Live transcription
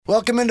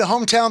Welcome into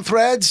Hometown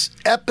Threads,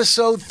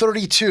 episode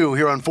 32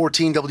 here on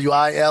 14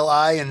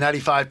 WILI and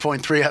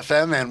 95.3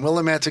 FM and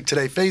Willimantic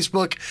Today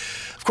Facebook.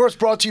 Of course,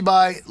 brought to you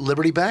by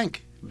Liberty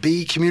Bank.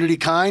 Be community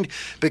kind.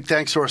 Big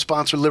thanks to our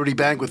sponsor, Liberty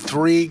Bank, with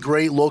three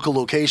great local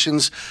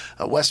locations.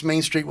 West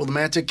Main Street,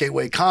 Willimantic,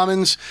 Gateway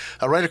Commons.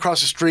 Right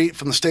across the street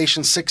from the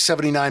station,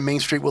 679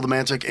 Main Street,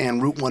 Willimantic,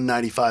 and Route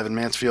 195 in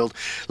Mansfield.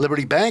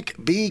 Liberty Bank,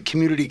 be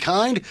community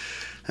kind.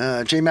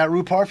 J. Matt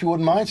Rupar, if you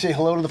wouldn't mind, say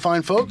hello to the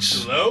fine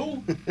folks.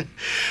 Hello.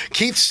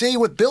 Keith C.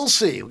 with Bill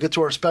C. We'll get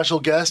to our special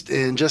guest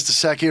in just a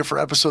sec here for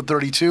episode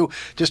 32.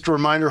 Just a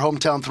reminder,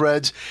 Hometown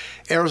Threads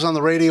airs on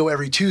the radio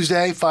every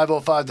Tuesday,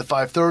 5:05 to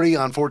 5:30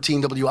 on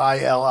 14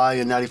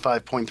 WILI and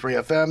 95.3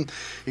 FM.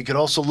 You can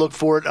also look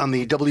for it on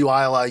the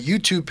WILI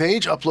YouTube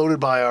page, uploaded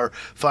by our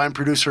fine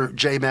producer,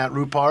 J. Matt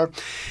Rupar.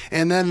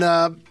 And then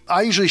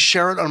I usually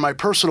share it on my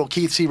personal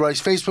Keith C. Rice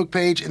Facebook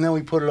page, and then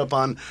we put it up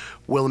on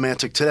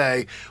Willimantic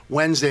Today,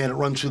 Wednesday, and it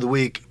runs through the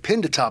week,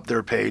 pinned atop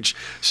their page.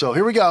 So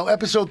here we go,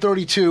 episode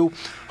 32,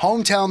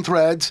 Hometown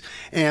Threads,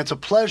 and it's a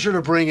pleasure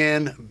to bring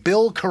in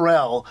Bill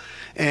Correll,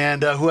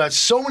 and who has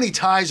so many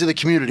ties to the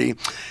community.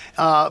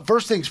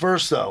 First things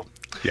first, though.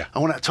 Yeah. I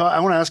want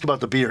to ask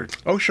about the beard.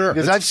 Oh, sure.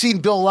 Because I've seen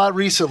Bill a lot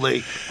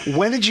recently.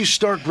 When did you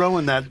start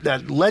growing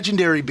that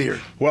legendary beard?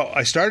 Well,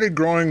 I started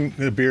growing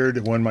the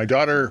beard when my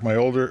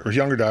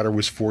younger daughter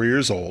was 4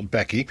 years old,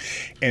 Becky,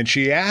 and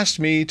she asked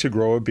me to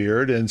grow a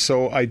beard, and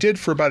so I did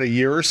for about a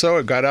year or so.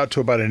 It got out to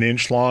about an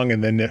inch long,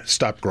 and then it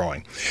stopped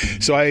growing.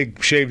 So I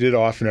shaved it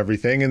off and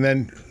everything, and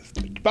then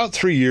about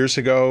 3 years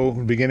ago,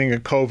 beginning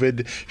of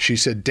COVID, she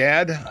said,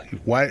 "Dad,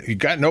 why you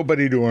got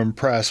nobody to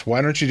impress?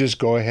 Why don't you just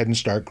go ahead and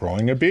start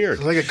growing a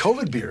beard?" Like a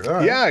COVID beard. All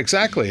right. Yeah,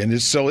 exactly. And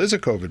it still is a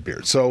COVID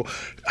beard. So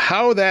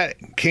how it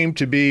came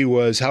to be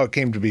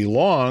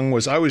long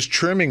was I was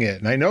trimming it,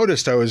 and I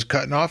noticed I was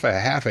cutting off a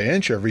half an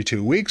inch every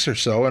 2 weeks or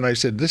so, and I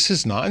said, "This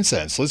is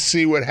nonsense. Let's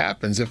see what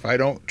happens if I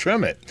don't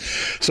trim it."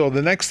 So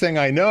the next thing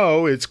I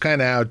know, it's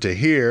kind of out to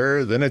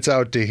here, then it's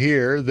out to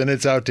here, then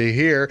it's out to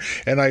here,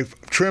 and I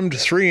trimmed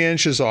 3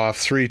 inches off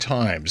 3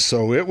 times.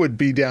 So it would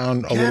be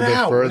down a little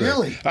bit further.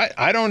 Really?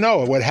 I don't know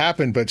what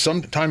happened, but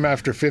sometime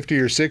after 50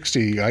 or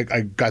 60,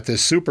 I got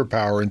this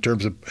superpower in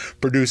terms of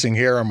producing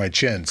hair on my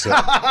chin. So.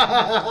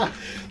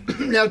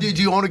 Now, do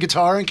you own a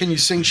guitar, and can you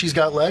sing She's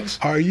Got Legs?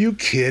 Are you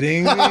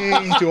kidding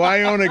me? Do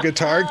I own a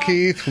guitar,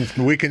 Keith?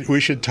 We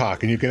should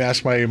talk, and you can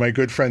ask my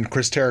good friend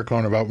Chris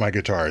Terracone about my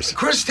guitars.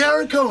 Chris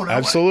Terracone.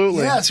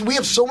 Absolutely. Yes, we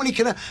have so many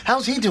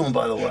How's he doing,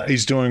 by the way?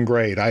 He's doing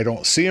great. I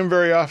don't see him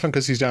very often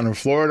because he's down in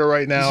Florida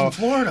right now. He's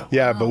in Florida.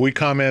 Yeah, wow. But we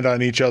comment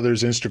on each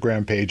other's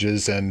Instagram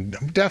pages, and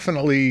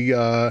definitely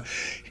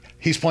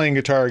he's playing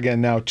guitar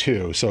again now,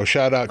 too. So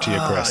shout out to you,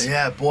 Chris.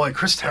 Yeah, boy,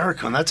 Chris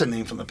Terracone. That's a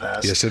name from the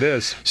past. Yes, it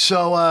is.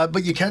 So,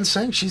 but you can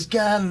sing. She's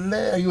got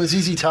legs. Are you a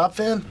ZZ Top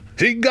fan?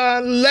 She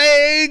got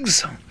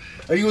legs.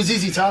 Are you a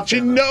ZZ Top fan?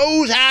 She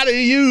knows how to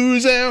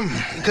use them.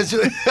 Because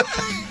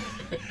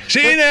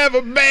she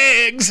never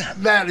begs.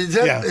 Matt, is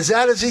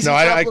that a ZZ No,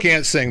 Top? I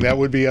can't sing. That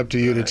would be up to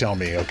you to tell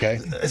me, okay?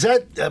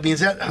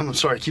 I'm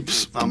sorry,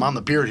 I'm on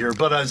the beard here,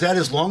 but is that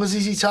as long as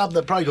ZZ Top?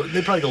 They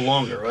probably go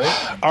longer,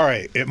 right? All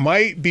right. It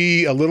might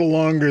be a little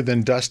longer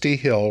than Dusty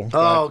Hill.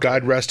 Oh, okay.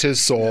 God rest his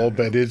soul,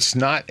 but it's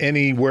not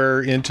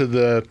anywhere into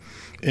the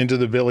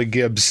Billy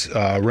Gibbs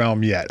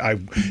realm yet.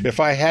 If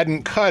I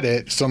hadn't cut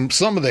it, some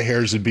of the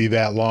hairs would be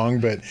that long,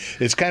 but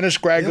it's kind of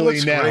scraggly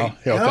now.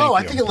 Great. Oh,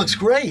 I think it looks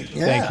great.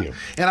 Yeah. Thank you.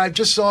 And I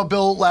just saw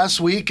Bill last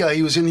week.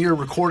 He was in here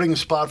recording a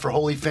spot for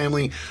Holy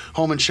Family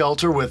Home and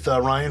Shelter with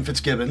Ryan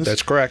Fitzgibbons.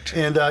 That's correct.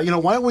 And,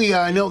 why don't we,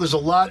 I know there's a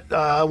lot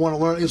I want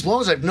to learn. As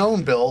long as I've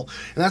known Bill,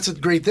 and that's a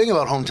great thing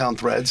about Hometown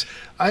Threads,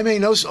 I may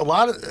know a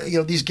lot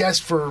of these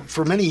guests for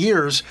many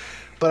years,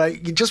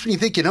 but just when you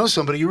think you know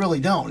somebody, you really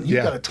don't.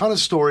 You've got a ton of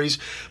stories.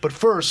 But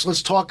first,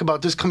 let's talk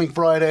about this coming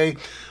Friday,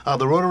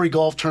 the Rotary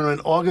Golf Tournament,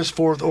 August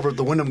 4th over at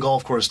the Wyndham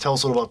Golf Course. Tell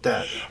us a little about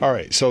that. All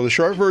right. So the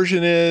short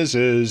version is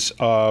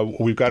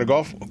we've got a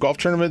golf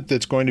tournament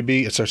that's going to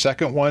be, it's our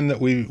second one that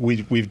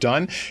we've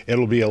done.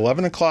 It'll be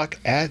 11 o'clock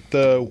at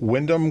the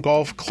Wyndham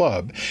Golf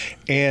Club.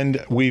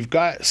 And we've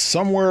got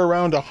somewhere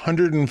around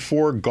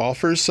 104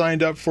 golfers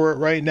signed up for it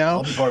right now.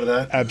 I'll be part of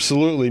that.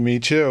 Absolutely. Me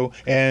too.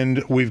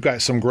 And we've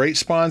got some great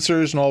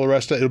sponsors and all the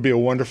rest of it. It'll be a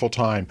wonderful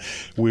time.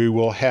 We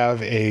will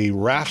have a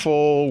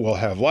raffle. We'll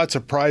have lots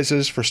of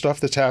prizes for stuff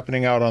that's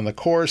happening out on the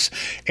course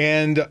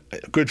and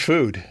good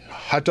food.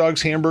 Hot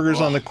dogs, hamburgers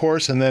on the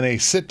course, and then a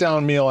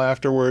sit-down meal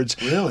afterwards.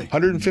 Really?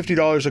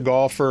 $150 a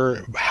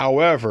golfer.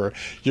 However,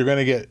 you're going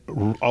to get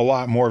a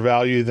lot more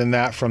value than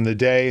that from the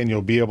day, and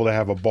you'll be able to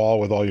have a ball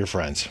with all your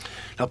friends.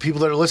 Now,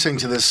 people that are listening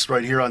to this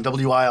right here on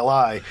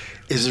WILI,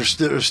 is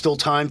there still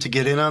time to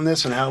get in on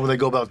this, and how will they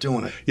go about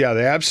doing it? Yeah,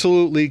 they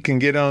absolutely can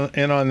get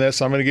in on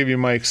this. I'm going to give you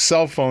my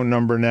cell phone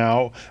number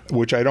now,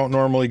 which I don't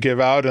normally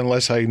give out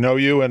unless I know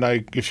you, and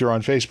if you're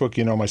on Facebook,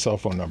 you know my cell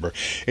phone number.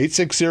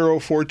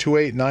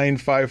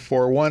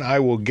 860-428-9541. I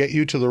will get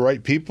you to the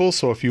right people,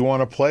 so if you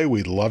want to play,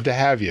 we'd love to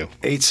have you.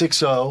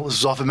 860, this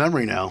is off of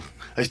memory now.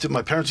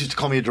 My parents used to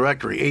call me a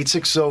directory.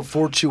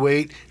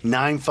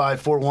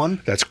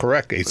 860-428-9541. That's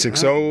correct.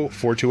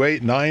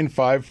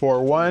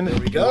 860-428-9541. There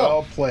we go.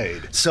 Well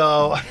played.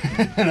 So,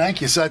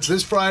 thank you. So it's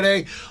this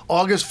Friday,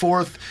 August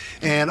 4th.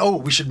 And,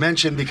 we should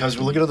mention, because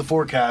we're looking at the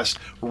forecast,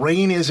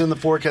 rain is in the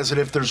forecast. And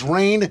if there's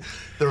rain,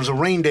 there's a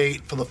rain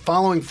date for the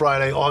following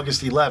Friday,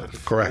 August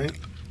 11th. Correct. Right?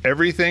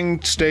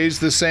 Everything stays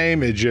the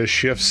same. It just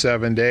shifts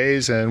 7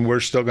 days, and we're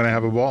still going to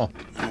have a ball.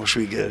 I wish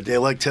we could get a day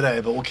like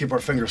today, but we'll keep our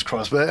fingers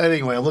crossed. But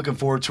anyway, I'm looking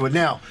forward to it.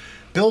 Now,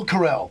 Bill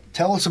Correll,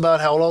 tell us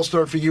about how it all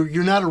started for you.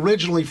 You're not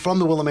originally from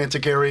the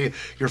Willimantic area.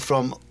 You're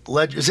from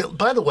Ledyard.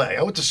 By the way,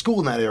 I went to school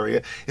in that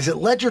area. Is it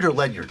Ledyard or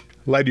Ledyard?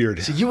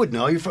 Ledyard. So you would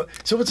know.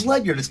 So it's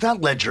Ledyard. It's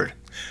not Ledyard.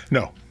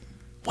 No.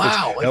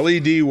 Wow. It's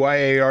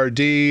Ledyard,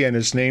 and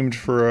it's named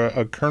for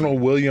a Colonel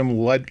William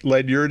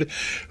Ledyard,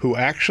 who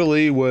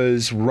actually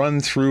was run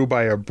through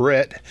by a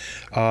Brit.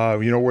 Where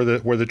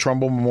the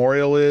Trumbull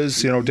Memorial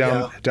is.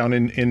 Down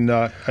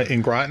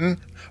in Groton.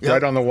 Yep.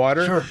 Right on the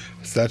water. Sure.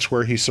 That's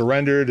where he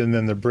surrendered, and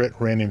then the Brit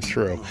ran him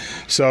through.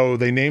 So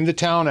they named the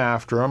town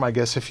after him. I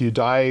guess if you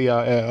die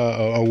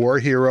a war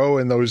hero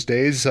in those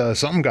days,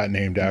 something got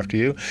named after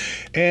you.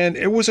 And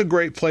it was a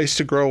great place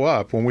to grow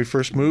up. When we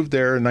first moved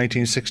there in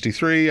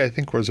 1963, I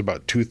think there was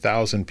about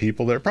 2,000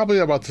 people there, probably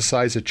about the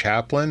size of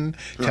Chaplin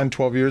 10,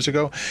 12 years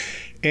ago.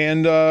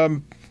 And I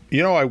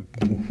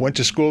went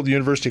to school at the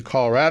University of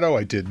Colorado.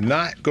 I did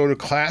not go to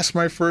class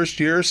my first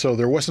year, so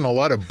there wasn't a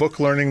lot of book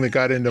learning that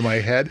got into my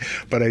head.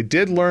 But I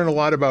did learn a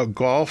lot about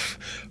golf,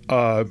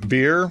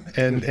 beer,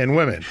 and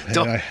women.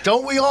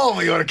 Don't we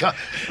all?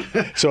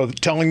 So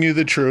telling you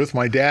the truth,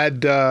 my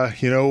dad,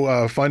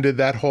 funded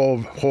that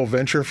whole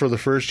venture for the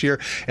first year.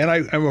 And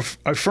I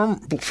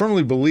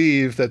firmly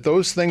believe that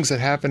those things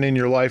that happen in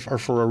your life are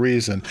for a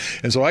reason.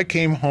 And so I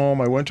came home.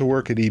 I went to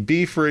work at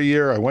EB for a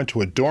year. I went to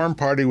a dorm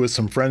party with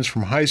some friends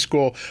from high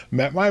school,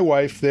 met my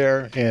wife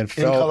there, and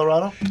fell. In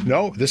Colorado?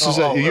 No, this is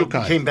at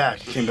Yukon. You came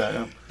back.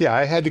 Yeah. Yeah,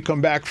 I had to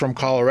come back from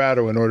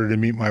Colorado in order to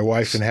meet my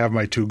wife and have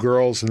my 2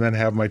 girls and then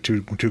have my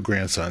two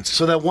grandsons.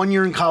 So that 1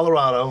 year in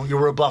Colorado, you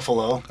were at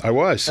Buffalo. I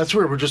was. That's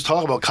weird. We're just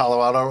talking about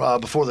Colorado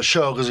before the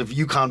show, because if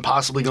Yukon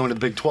possibly going to the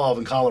Big 12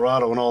 in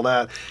Colorado and all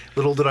that,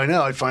 little did I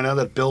know, I'd find out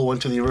that Bill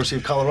went to the University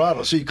of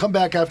Colorado. So you come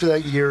back after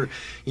that year,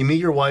 you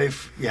meet your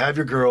wife, you have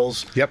your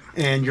girls. Yep.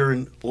 And you're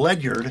in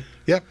Ledyard.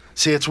 Yep.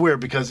 See, it's weird,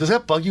 because does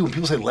that bug you when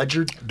people say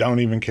Ledyard? Don't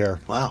even care.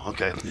 Wow,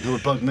 okay. It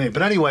would bug me.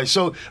 But anyway,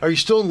 so are you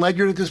still in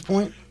Ledyard at this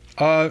point?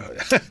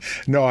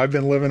 No, I've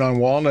been living on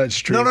Walnut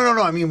Street. No.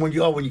 I mean, when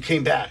you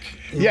came back.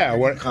 Yeah.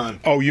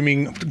 You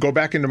mean go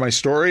back into my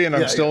story? And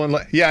I'm still in.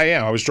 Yeah, I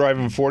am. I was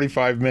driving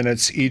 45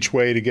 minutes each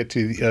way to get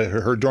to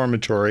her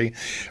dormitory.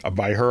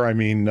 By her, I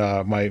mean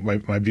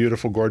my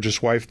beautiful,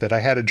 gorgeous wife that I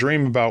had a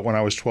dream about when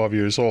I was 12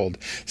 years old.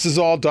 This is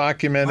all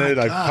documented.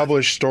 I've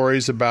published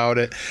stories about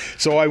it.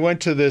 So I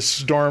went to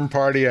this dorm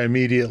party. I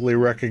immediately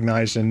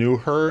recognized and knew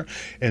her.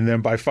 And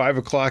then by 5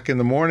 o'clock in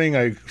the morning,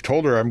 I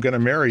told her I'm going to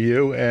marry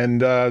you.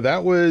 And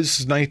that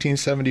was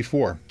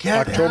 1974.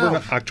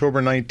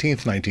 October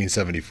 19th,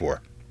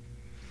 1974.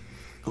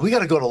 We got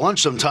to go to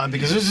lunch sometime,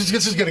 because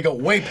this is going to go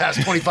way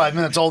past 25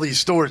 minutes, all these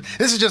stories.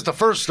 This is just the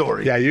first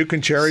story. Yeah, you can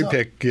cherry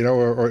pick,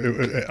 or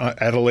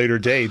at a later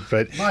date.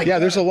 But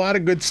there's a lot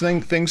of good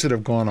things that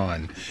have gone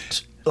on.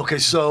 Okay,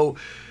 so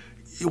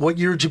what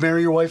year did you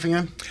marry your wife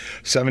again?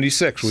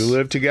 76. We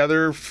lived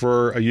together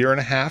for a year and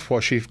a half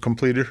while she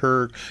completed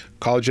her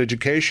college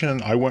education.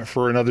 I went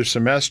for another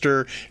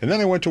semester, and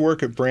then I went to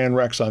work at Brand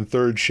Rex on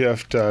third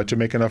shift to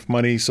make enough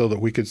money so that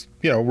we could,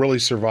 really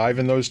survive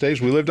in those days.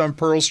 We lived on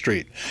Pearl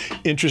Street.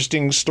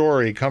 Interesting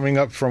story coming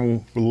up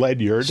from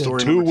Ledyard to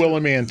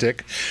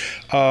Willimantic.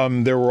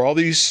 There were all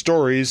these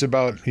stories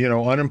about,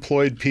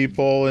 unemployed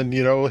people and,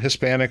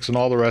 Hispanics and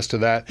all the rest of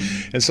that.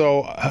 And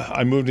so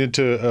I moved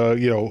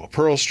into,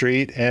 Pearl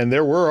Street, and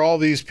there were all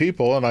these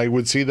people, and I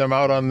would see them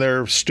out on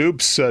their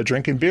stoops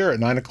drinking beer at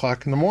 9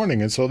 o'clock in the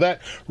morning. And so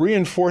that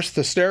reinforce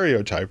the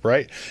stereotype,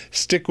 right?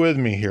 Stick with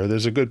me here.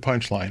 There's a good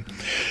punchline.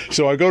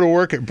 So I go to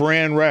work at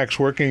Brand Rex,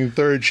 working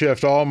third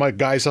shift. All my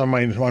guys on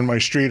my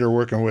street are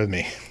working with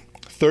me.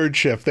 Third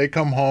shift. They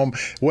come home.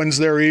 When's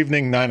their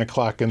evening? 9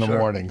 o'clock in the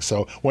morning.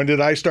 So when did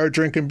I start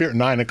drinking beer?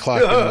 9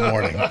 o'clock in the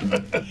morning.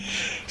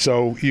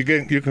 So you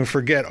can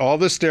forget all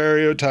the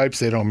stereotypes.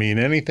 They don't mean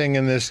anything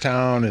in this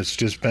town. It's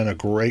just been a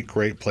great,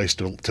 great place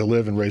to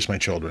live and raise my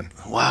children.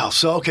 Wow.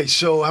 So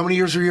how many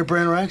years were you at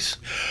Brand Rex?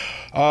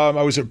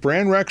 I was at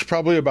Brand Rex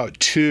probably about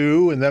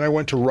 2, and then I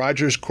went to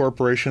Rogers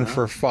Corporation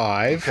for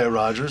 5. Okay,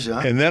 Rogers,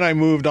 yeah. And then I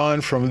moved on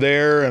from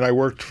there, and I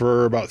worked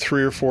for about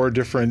 3 or 4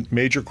 different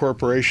major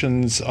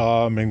corporations,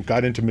 and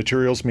got into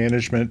materials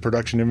management,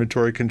 production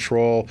inventory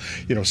control,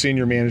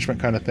 senior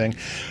management kind of thing,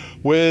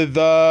 with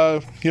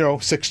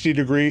 60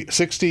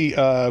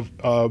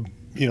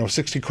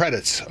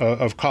 credits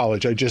of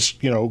college. I just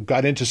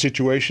got into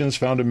situations,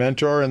 found a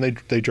mentor, and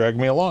they dragged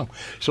me along.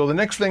 So the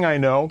next thing I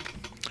know,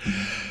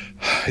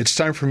 it's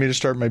time for me to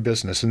start my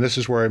business. And this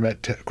is where I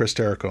met Chris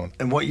Terracone.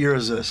 And what year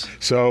is this?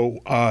 So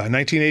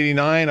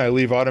 1989, I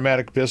leave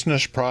Automatic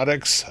Business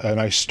Products and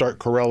I start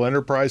Correll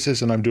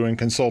Enterprises, and I'm doing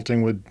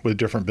consulting with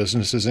different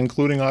businesses,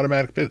 including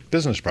Automatic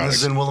Business Products.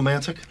 This is in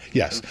Willimantic?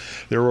 Yes.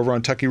 They're over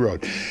on Tucky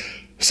Road.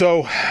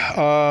 So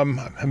I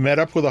met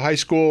up with a high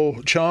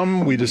school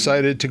chum. We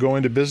decided to go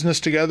into business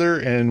together,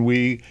 and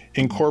we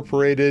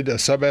incorporated a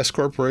sub-S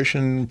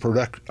corporation,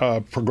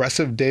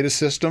 Progressive Data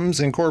Systems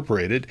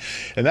Incorporated,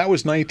 and that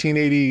was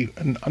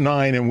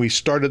 1989, and we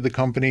started the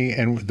company,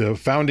 and the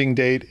founding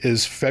date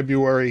is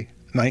February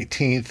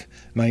 19th,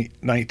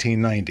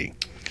 1990.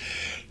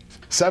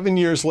 7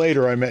 years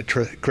later, I met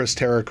Chris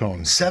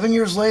Terracone. 7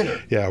 years later?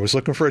 Yeah, I was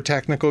looking for a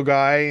technical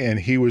guy, and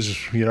he was,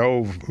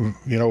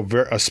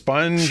 a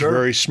sponge, Sure.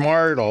 very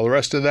smart, all the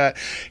rest of that.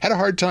 Had a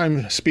hard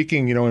time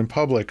speaking, in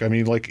public. I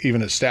mean, like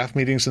even at staff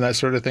meetings and that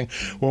sort of thing.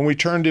 When we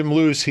turned him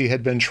loose, he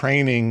had been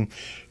training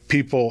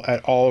people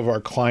at all of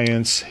our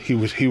clients. He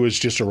was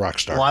just a rock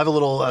star. Well, I have a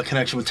little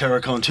connection with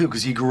Terracone too,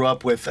 because he grew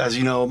up with, as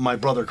you know, my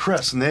brother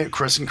Chris, and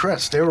Chris,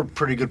 they were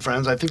pretty good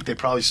friends. I think they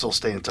probably still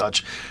stay in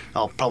touch.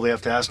 I'll probably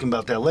have to ask him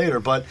about that later.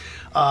 But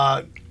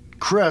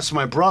Chris,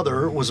 my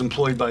brother, was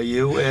employed by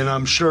you, and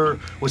I'm sure,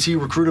 was he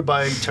recruited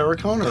by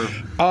Terracone? Or?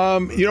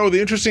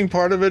 The interesting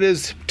part of it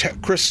is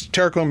Chris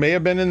Terracone may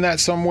have been in that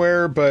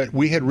somewhere, but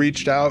we had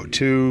reached out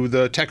to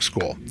the tech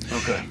school.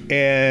 Okay.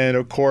 And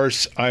of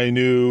course, I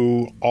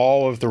knew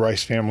all of the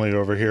Rice family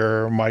over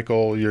here,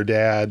 Michael, your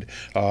dad,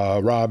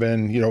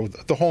 Robin,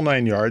 the whole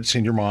 9 yards,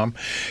 and your mom.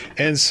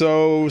 And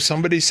so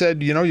somebody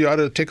said, you ought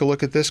to take a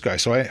look at this guy.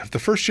 So the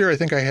first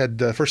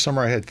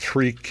summer I had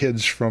 3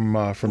 kids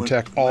from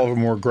tech. All of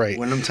them were great.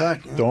 Wyndham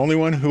Tech. Yeah. The only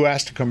one who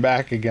asked to come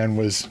back again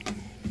was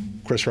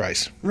Chris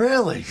Rice.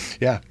 Really?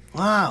 Yeah.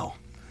 Wow.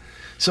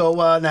 So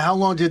now, how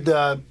long did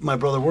my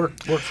brother work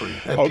for you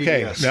at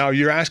Okay, PBS? now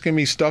you're asking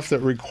me stuff that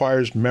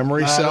requires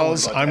memory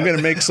cells. I'm going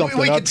to make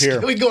something up here.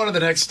 We go on to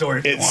the next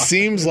story. It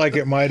seems like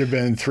it might have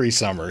been 3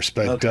 summers,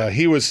 but Okay.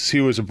 he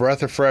was a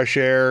breath of fresh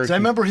air. I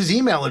remember his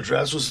email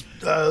address was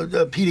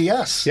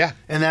PDS. Yeah.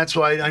 And that's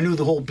why I knew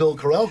the whole Bill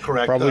Correll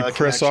correct. Probably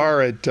Chris connection.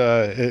 R at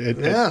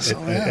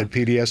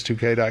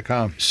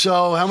PDS2K.com.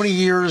 So how many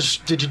years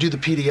did you do the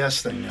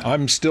PDS thing now?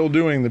 I'm still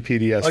doing the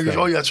PDS thing.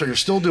 That's right. You're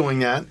still doing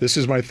that. This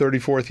is my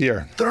 34th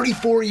year.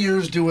 34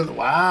 years doing.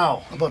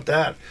 Wow. How about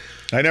that?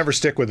 I never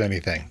stick with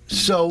anything.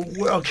 So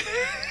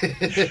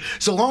okay.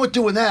 So along with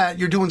doing that,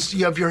 you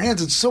have your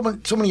hands in so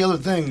many other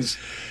things.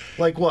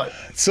 Like what?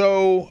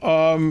 So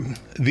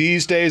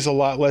these days, a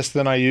lot less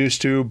than I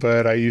used to,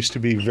 but I used to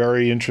be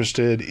very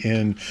interested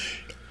in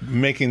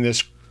making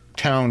this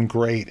town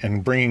great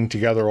and bringing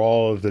together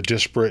all of the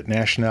disparate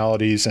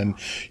nationalities and,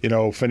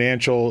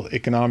 financial,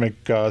 economic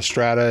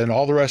strata and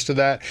all the rest of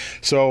that.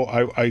 So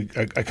I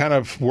kind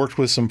of worked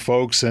with some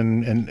folks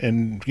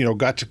and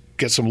got to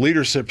get some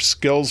leadership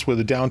skills with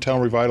the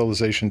Downtown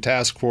Revitalization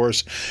Task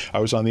Force. I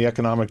was on the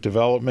Economic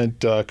Development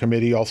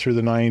Committee all through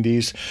the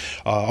 90s.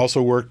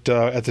 Also worked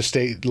at the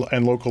state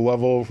and local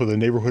level for the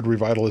Neighborhood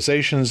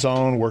Revitalization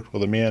Zone, worked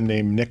with a man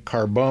named Nick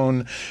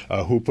Carbone,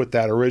 who put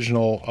that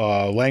original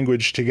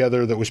language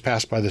together that was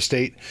passed by the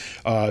state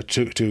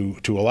to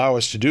allow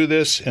us to do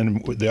this.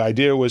 And the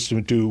idea was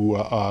to do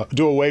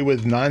away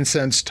with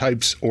nonsense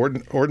types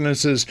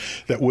ordinances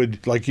that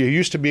would, like you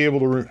used to be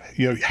able to,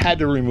 had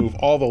to remove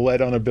all the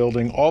lead on a building,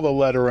 all the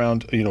lead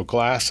around,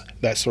 glass,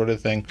 that sort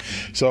of thing.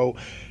 So,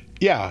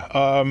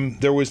 yeah,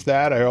 there was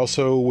that. I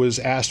also was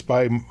asked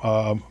by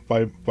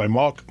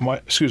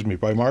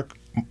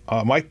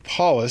Mike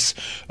Paulus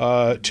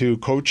to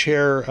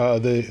co-chair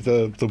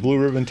the Blue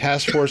Ribbon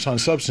Task Force on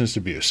Substance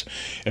Abuse,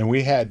 and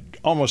we had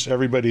almost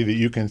everybody that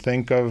you can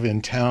think of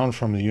in town,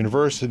 from the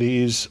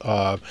universities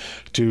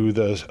to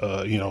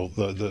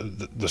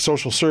the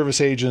social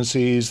service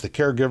agencies, the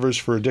caregivers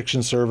for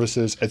addiction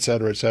services, et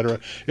cetera, et cetera.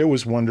 It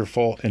was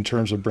wonderful in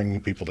terms of bringing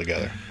people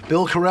together.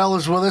 Bill Correll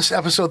is with us,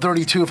 episode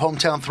 32 of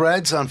Hometown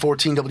Threads on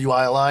 14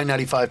 WILI,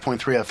 95.3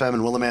 FM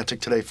and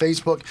Willimantic Today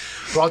Facebook.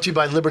 Brought to you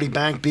by Liberty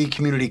Bank, Be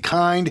Community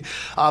Kind.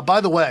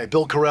 By the way,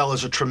 Bill Correll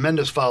is a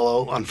tremendous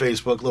follow on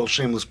Facebook. Little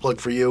shameless plug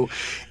for you.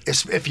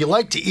 If you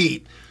like to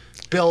eat,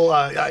 Bill,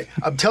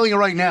 I'm telling you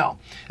right now,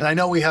 and I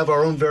know we have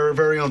our own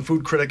very own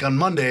food critic on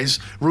Mondays,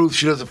 Ruth.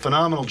 She does a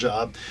phenomenal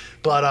job.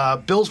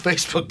 But Bill's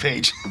Facebook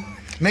page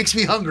makes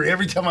me hungry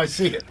every time I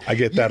see it. I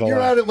get that a lot. You're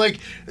at it like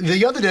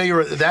the other day.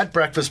 You're at that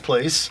breakfast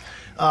place.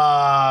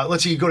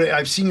 Let's see.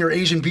 I've seen your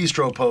Asian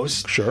bistro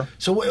post. Sure.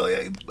 So,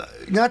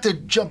 not to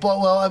jump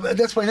on. Well,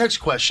 that's my next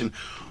question.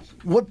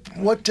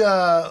 What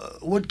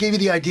gave you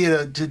the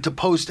idea to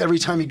post every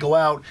time you go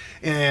out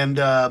and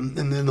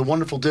then the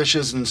wonderful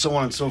dishes and so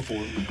on and so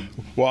forth?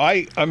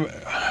 Well,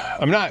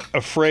 I'm not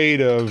afraid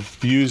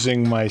of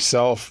using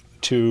myself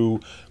to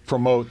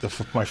promote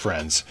my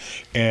friends.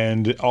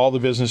 And all the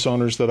business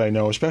owners that I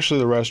know, especially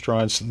the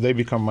restaurants, they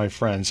become my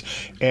friends.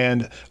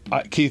 And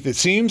Keith, it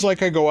seems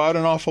like I go out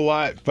an awful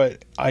lot,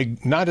 but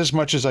not as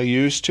much as I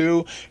used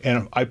to.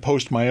 And I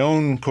post my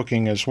own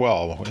cooking as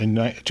well.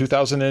 In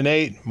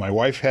 2008, my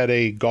wife had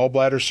a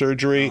gallbladder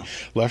surgery,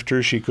 left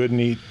her. She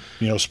couldn't eat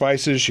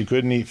spices. She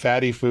couldn't eat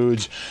fatty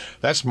foods.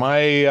 That's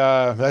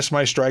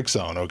my strike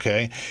zone,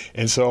 okay?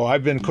 And so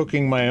I've been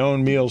cooking my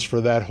own meals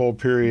for that whole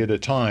period of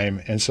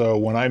time. And so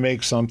when I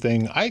make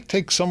something, I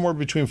take somewhere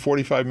between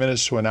 45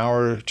 minutes to an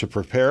hour to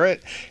prepare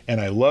it, and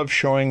I love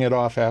showing it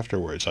off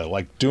afterwards. I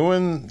like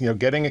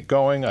getting it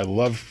going. I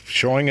love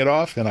showing it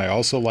off, and I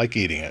also like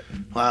eating it.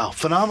 Wow,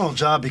 phenomenal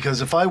job,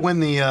 because if I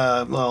win the,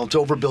 it's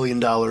over $1 billion,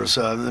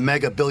 the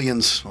mega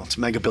billions, it's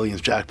mega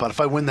billions jackpot.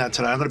 If I win that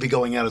tonight, I'm going to be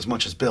going out as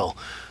much as Bill.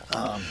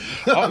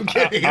 I'm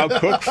kidding. I'll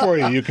cook for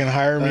you. You can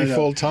hire me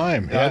full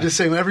time. Yeah. I'm just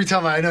saying, every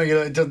time I know,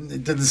 it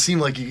doesn't seem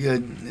like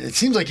it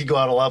seems like you go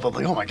out a lot. But I'm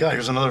like, oh my God,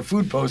 here's another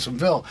food post from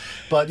Bill.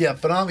 But yeah,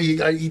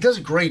 phenomenal. He does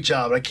a great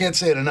job. I can't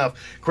say it enough.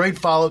 Great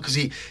follow, because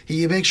he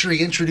makes sure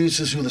he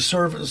introduces who the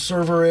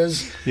server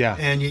is. Yeah.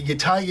 And you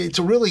tie. It's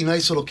a really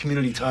nice little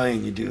community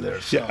tie-in you do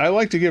there. So. Yeah, I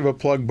like to give a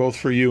plug both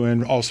for you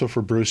and also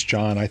for Bruce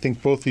John. I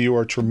think both of you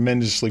are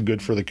tremendously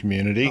good for the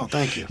community. Oh,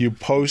 thank you. You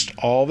post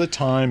all the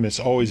time. It's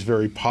always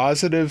very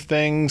positive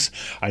things.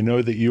 I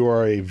know that you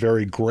are a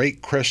very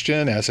great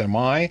Christian, as am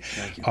I.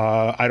 Thank you.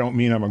 I don't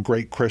mean I'm a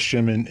great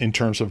Christian in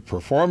terms of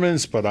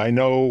performance, but I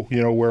know,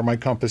 where my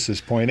compass is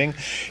pointing.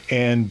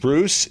 And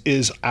Bruce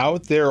is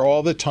out there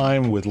all the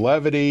time with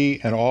levity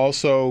and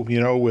also,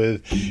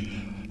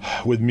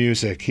 with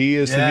music. He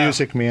is the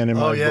music man in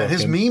my book. Oh, yeah.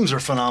 His memes are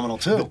phenomenal,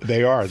 too.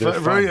 They are. They're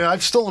fun.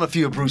 I've stolen a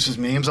few of Bruce's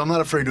memes. I'm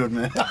not afraid to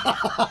admit.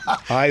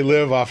 I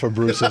live off of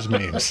Bruce's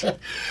memes.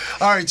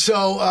 All right,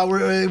 so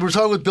we're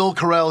talking with Bill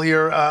Correll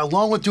here.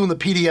 Along with doing the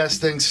PDS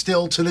thing,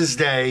 still to this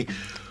day,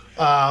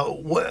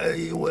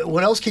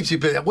 what else keeps you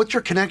busy? What's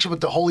your connection with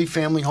the Holy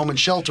Family Home and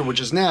Shelter, which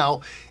is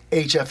now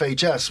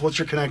HFHS? What's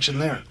your connection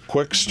there?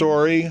 Quick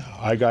story.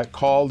 I got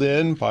called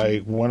in by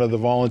one of the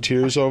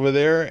volunteers over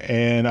there,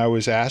 and I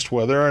was asked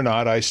whether or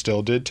not I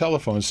still did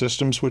telephone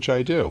systems, which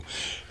I do.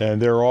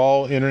 And they're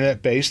all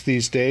internet-based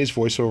these days,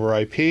 voice over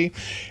IP.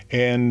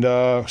 And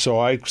so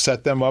I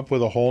set them up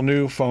with a whole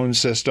new phone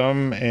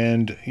system,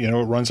 and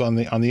it runs on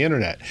the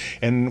internet.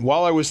 And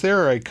while I was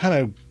there, I kind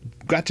of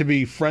got to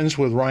be friends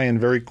with Ryan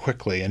very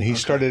quickly, and he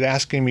started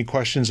asking me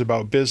questions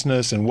about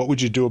business and what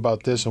would you do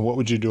about this and what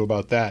would you do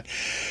about that.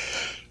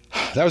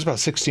 That was about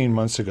 16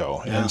 months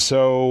ago. Yeah. And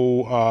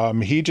so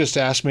he just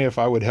asked me if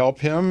I would help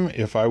him,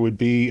 if I would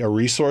be a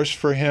resource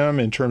for him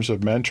in terms of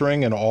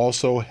mentoring, and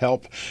also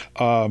help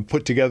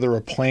put together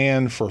a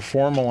plan for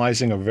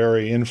formalizing a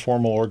very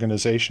informal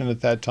organization at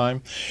that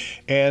time.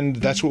 And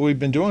that's what we've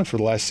been doing for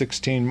the last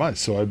 16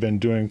 months. So I've been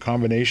doing a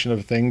combination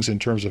of things in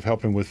terms of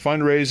helping with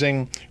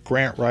fundraising,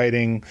 grant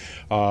writing,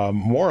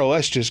 more or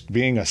less just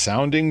being a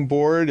sounding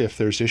board if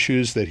there's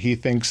issues that he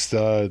thinks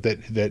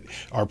that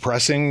are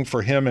pressing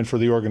for him and for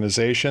the organization.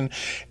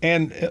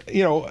 And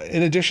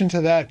in addition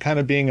to that, kind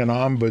of being an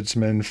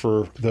ombudsman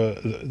for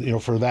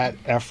for that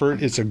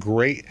effort. It's a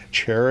great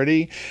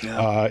charity.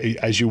 Yeah.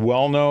 As you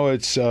well know,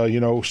 it's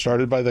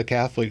started by the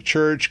Catholic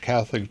Church.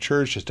 Catholic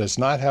Church does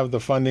not have the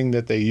funding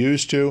that they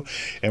used to,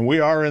 and we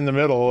are in the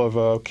middle of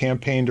a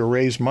campaign to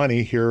raise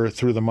money here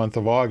through the month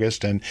of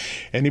August. And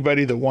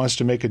anybody that wants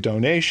to make a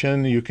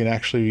donation, you can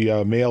actually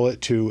mail it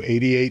to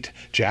 88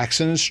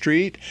 Jackson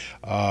Street,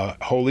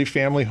 Holy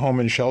Family Home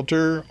and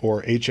Shelter,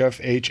 or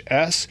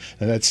HFHS,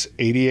 and that's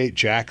 88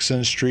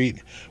 Jackson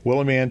Street,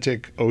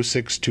 Willimantic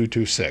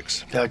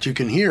 06226. That you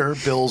can hear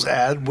Bill's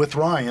ad with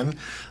Ryan.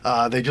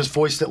 They just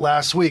voiced it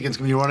last week. It's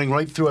going to be running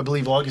right through, I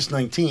believe, August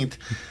 19th,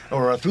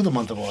 or through the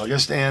month of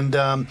August. And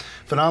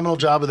phenomenal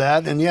job of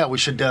that. And yeah, we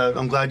should.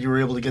 I'm glad you were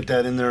able to get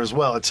that in there as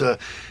well. It's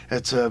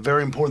a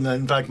very important.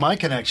 In fact, my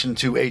connection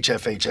to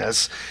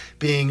HFHS,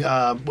 being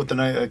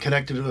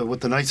connected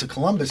with the Knights of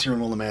Columbus here in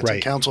Willimantic,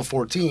 right. Council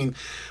 14.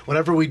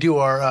 Whenever we do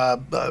our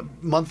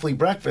monthly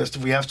breakfast,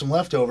 if we have some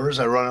leftovers,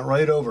 I run it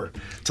right over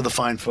to the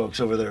fine folks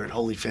over there at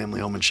Holy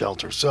Family Home and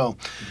Shelter. So,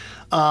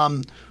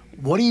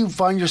 what do you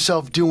find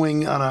yourself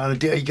doing on a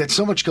day? You get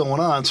so much going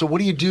on. So, what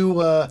do you do?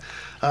 Well,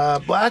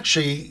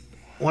 actually,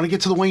 I want to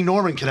get to the Wayne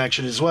Norman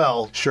connection as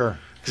well. Sure.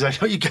 Because I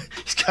know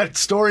he's got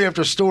story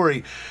after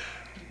story.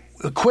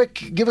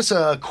 Give us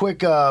a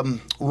quick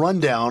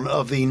rundown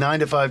of the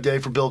 9-to-5 day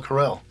for Bill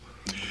Correll.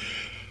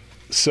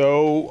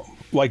 So,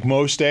 like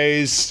most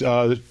days,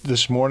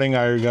 this morning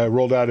I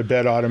rolled out of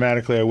bed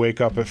automatically. I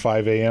wake up at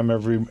 5 a.m.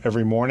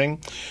 every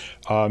morning.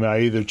 I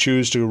either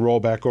choose to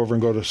roll back over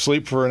and go to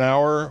sleep for an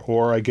hour,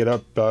 or I get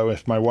up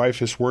if my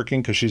wife is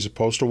working because she's a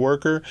postal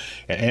worker,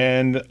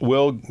 and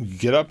we'll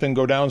get up and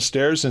go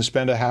downstairs and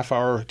spend a half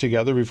hour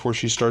together before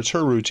she starts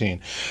her routine.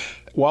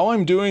 while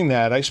I'm doing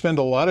that, I spend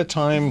a lot of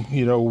time,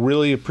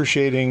 really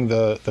appreciating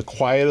the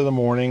quiet of the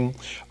morning.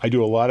 I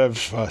do a lot of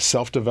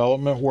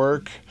self-development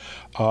work.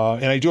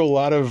 And I do a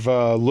lot of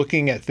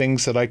looking at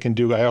things that I can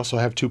do. I also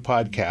have 2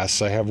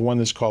 podcasts. I have one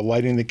that's called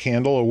Lighting the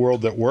Candle, A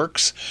World That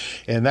Works.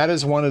 And that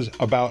is one is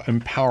about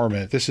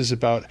empowerment. This is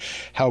about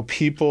how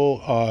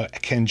people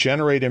can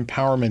generate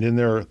empowerment in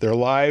their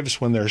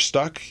lives when they're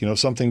stuck.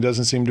 Something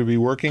doesn't seem to be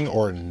working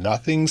or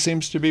nothing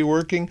seems to be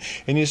working,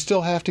 and you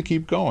still have to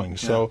keep going.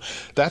 So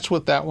that's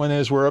what that one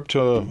is. We're up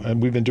to,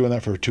 and we've been doing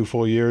that for 2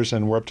 full years,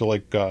 and we're up to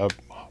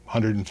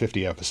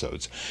 150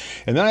 episodes.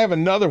 And then I have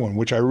another one,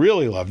 which I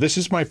really love. This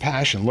is my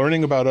passion,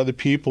 learning about other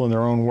people in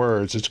their own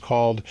words. It's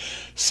called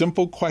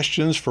Simple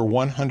Questions for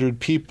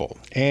 100 People.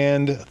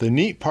 And the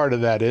neat part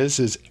of that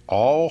is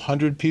all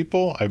 100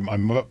 people,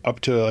 I'm up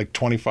to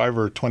 25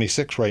 or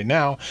 26 right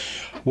now,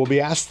 will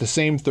be asked the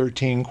same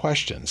 13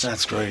 questions.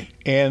 That's great.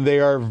 And they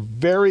are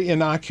very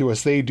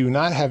innocuous. They do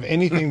not have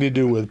anything to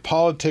do with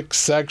politics,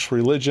 sex,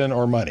 religion,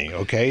 or money,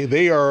 okay?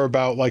 They are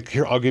about,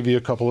 here, I'll give you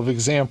a couple of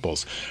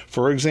examples.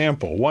 For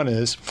example, one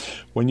is,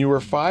 when you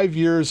were 5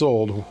 years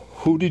old,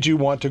 who did you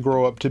want to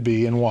grow up to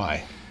be and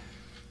why?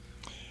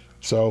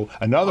 So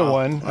another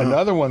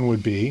one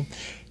would be,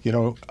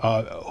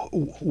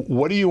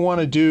 what do you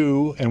want to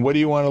do and what do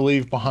you want to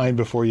leave behind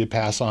before you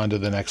pass on to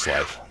the next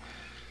life?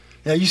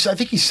 Yeah, I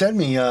think you sent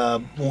me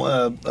a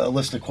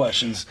list of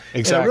questions.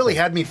 Exactly. And it really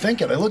had me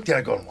thinking. I looked at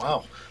it going,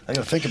 wow, I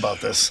got to think about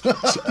this.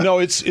 No,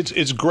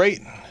 it's great.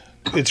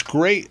 It's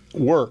great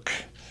work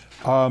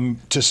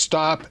to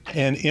stop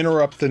and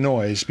interrupt the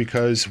noise,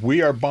 because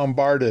we are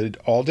bombarded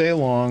all day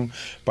long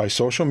by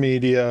social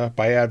media,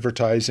 by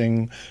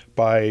advertising,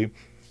 by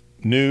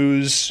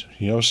news.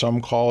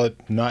 Some call it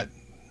not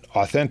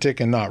authentic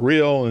and not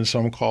real, and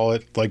some call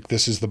it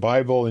this is the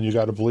Bible and you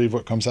got to believe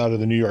what comes out of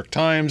the New York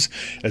Times,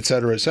 et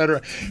cetera, et cetera.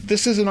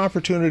 This is an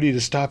opportunity to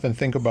stop and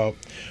think about,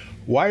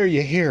 why are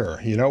you here?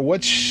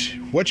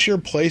 What's your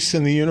place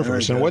in the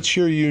universe, and what's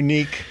your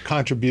unique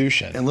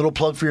contribution? And little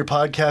plug for your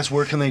podcast.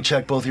 Where can they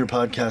check both your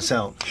podcasts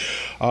out?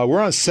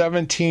 We're on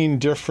 17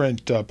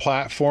 different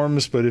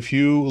platforms, but if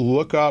you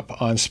look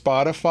up on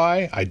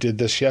Spotify, I did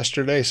this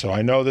yesterday, so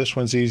I know this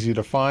one's easy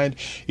to find.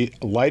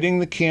 Lighting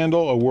the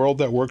Candle, A World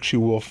That Works, you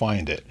will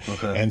find it.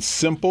 Okay. And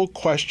Simple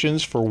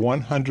Questions for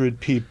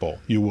 100 People,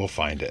 you will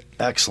find it.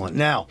 Excellent.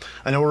 Now,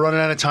 I know we're running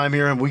out of time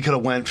here, and we could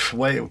have went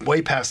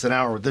way past an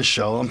hour with this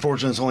show.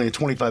 Unfortunately, it's only a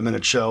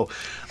 25-minute show.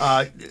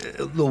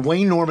 The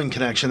Wayne Norman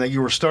connection that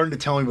you were starting to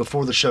tell me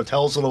before the show,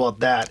 tell us a little about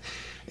that.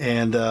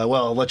 And,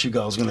 I'll let you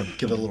go. I was going to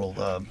give it a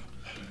little...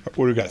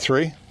 What do we got,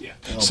 3? Yeah.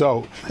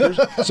 So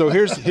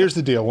here's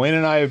the deal. Wayne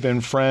and I have been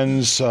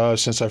friends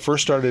since I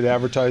first started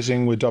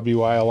advertising with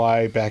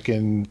WILI back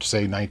in,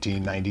 say,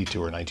 1992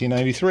 or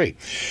 1993.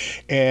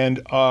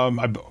 And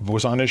I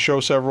was on his show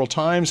several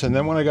times. And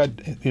then when I got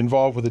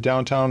involved with the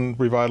Downtown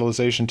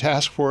Revitalization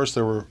Task Force,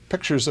 there were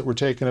pictures that were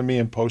taken of me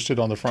and posted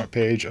on the front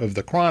page of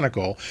the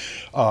Chronicle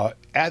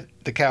at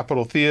the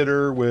Capitol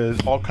Theater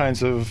with all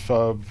kinds of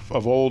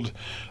old,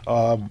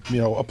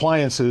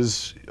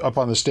 appliances up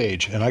on the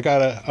stage. And I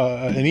got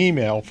an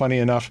email, funny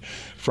enough,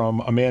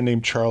 from a man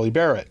named Charlie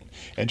Barrett.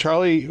 And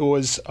Charlie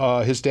was,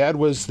 his dad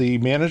was the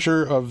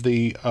manager of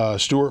the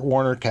Stuart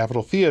Warner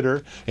Capitol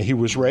Theater, and he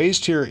was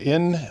raised here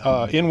in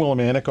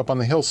Willimantic up on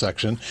the hill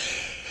section.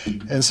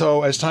 And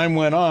so as time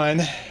went on,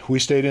 we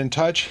stayed in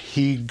touch.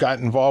 He got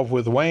involved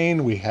with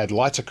Wayne. We had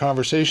lots of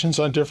conversations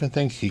on different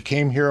things. He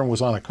came here and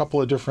was on a couple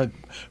of different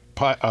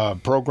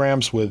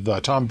programs with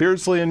Tom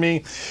Beardsley and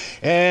me.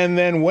 And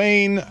then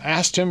Wayne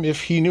asked him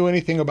if he knew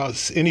anything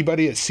about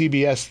anybody at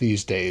CBS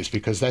these days,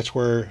 because that's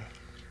where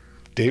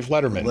Dave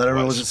Letterman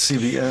was at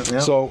CBS. Yeah.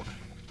 So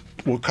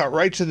we'll cut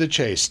right to the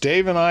chase.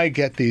 Dave and I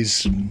get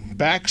these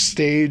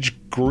backstage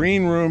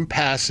green room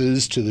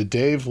passes to the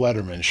Dave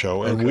Letterman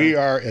show, and we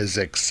are as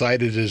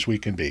excited as we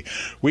can be.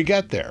 We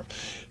get there.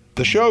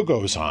 The show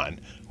goes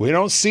on. We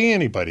don't see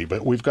anybody,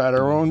 but we've got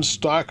our own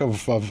stock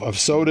of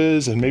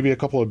sodas and maybe a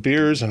couple of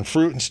beers and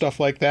fruit and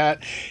stuff like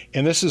that.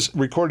 And this is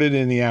recorded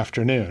in the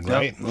afternoon,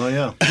 right? Oh,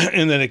 yeah.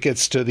 And then it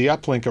gets to the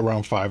uplink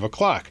around 5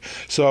 o'clock.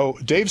 So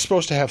Dave's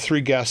supposed to have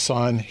 3 guests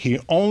on. He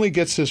only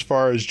gets as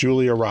far as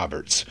Julia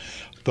Roberts.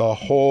 The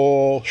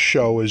whole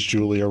show is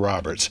Julia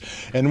Roberts.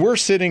 And we're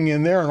sitting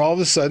in there, and all of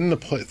a sudden,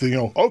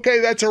 okay,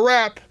 that's a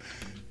wrap.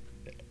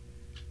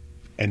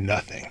 And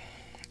nothing.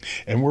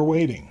 And we're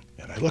waiting.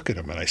 And I look at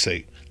him and I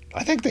say,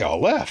 I think they all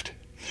left.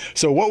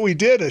 So what we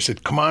did, I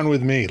said, come on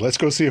with me. Let's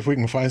go see if we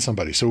can find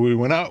somebody. So we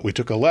went out. We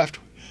took a left.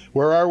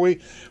 Where are we?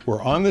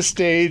 We're on the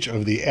stage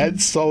of the Ed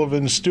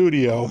Sullivan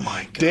studio. Oh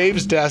my God.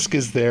 Dave's desk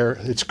is there.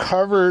 It's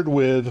covered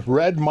with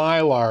red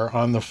Mylar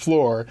on the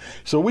floor.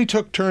 So we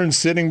took turns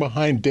sitting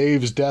behind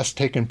Dave's desk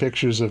taking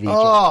pictures of each other.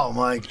 Oh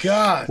my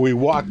God. We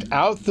walked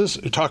out this,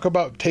 talk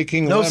about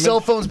taking No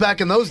cell phones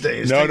back in those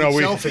days.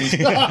 Selfies.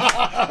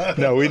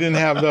 No, we didn't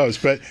have those.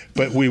 But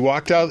we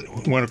walked out,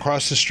 went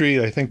across the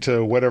street, I think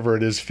to whatever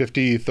it is,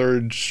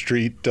 53rd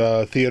Street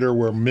Theater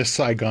where Miss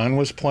Saigon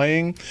was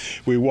playing.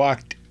 We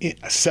walked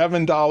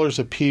 $7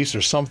 a piece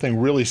or something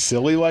really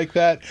silly like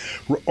that.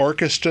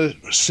 Orchestra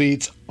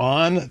seats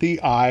on the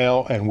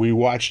aisle, and we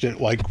watched it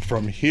like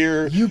from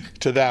here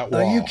to that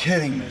wall. Are you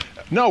kidding me?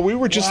 No, we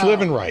were just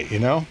living right,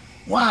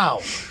 Wow.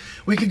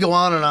 We could go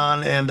on,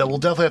 and we'll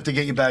definitely have to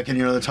get you back in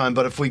here another time.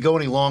 But if we go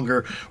any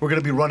longer, we're going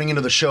to be running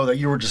into the show that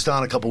you were just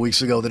on a couple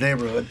weeks ago, The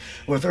Neighborhood,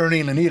 with Ernie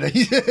and Anita.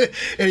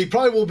 And he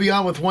probably will be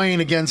on with Wayne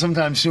again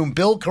sometime soon.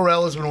 Bill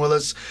Correll has been with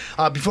us.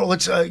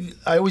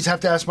 I always have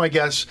to ask my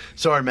guests.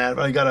 Sorry, Matt,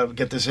 I got to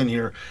get this in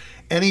here.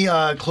 Any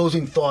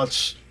closing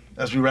thoughts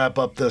as we wrap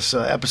up this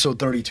episode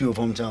 32 of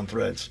Hometown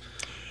Threads?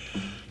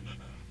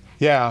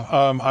 Yeah,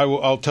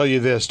 I'll tell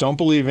you this. Don't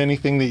believe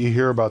anything that you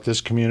hear about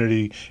this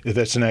community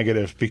that's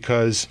negative,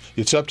 because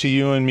it's up to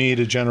you and me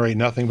to generate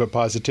nothing but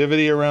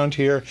positivity around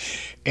here.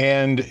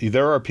 And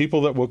there are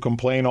people that will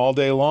complain all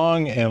day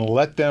long, and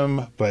let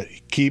them, but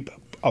keep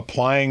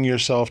applying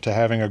yourself to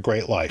having a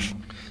great life.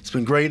 It's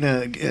been great.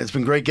 It's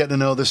been great getting to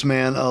know this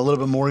man a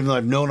little bit more, even though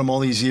I've known him all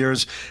these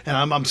years. And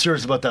I'm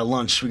serious about that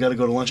lunch. We got to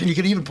go to lunch, and you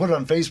can even put it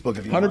on Facebook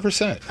if you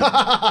 100%.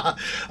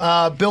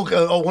 want.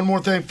 Bill, one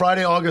more thing.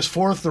 Friday, August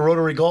 4th, the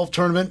Rotary Golf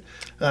Tournament.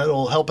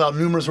 It'll help out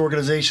numerous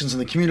organizations in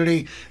the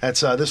community.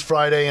 That's this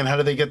Friday. And how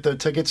do they get the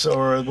tickets,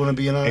 or would it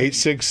be in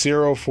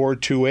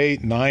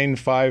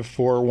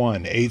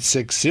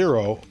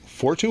 860-428-9541.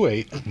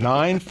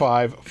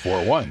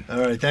 860-428-9541. All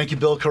right. Thank you,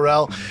 Bill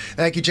Correll.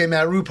 Thank you, J.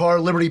 Matt Rupar,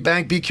 Liberty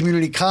Bank, Be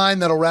Community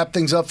Kind. That'll wrap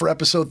things up for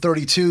episode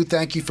 32.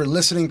 Thank you for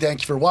listening.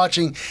 Thank you for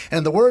watching.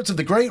 And the words of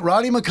the great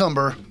Roddy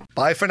McCumber.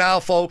 Bye for now,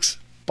 folks.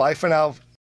 Bye for now.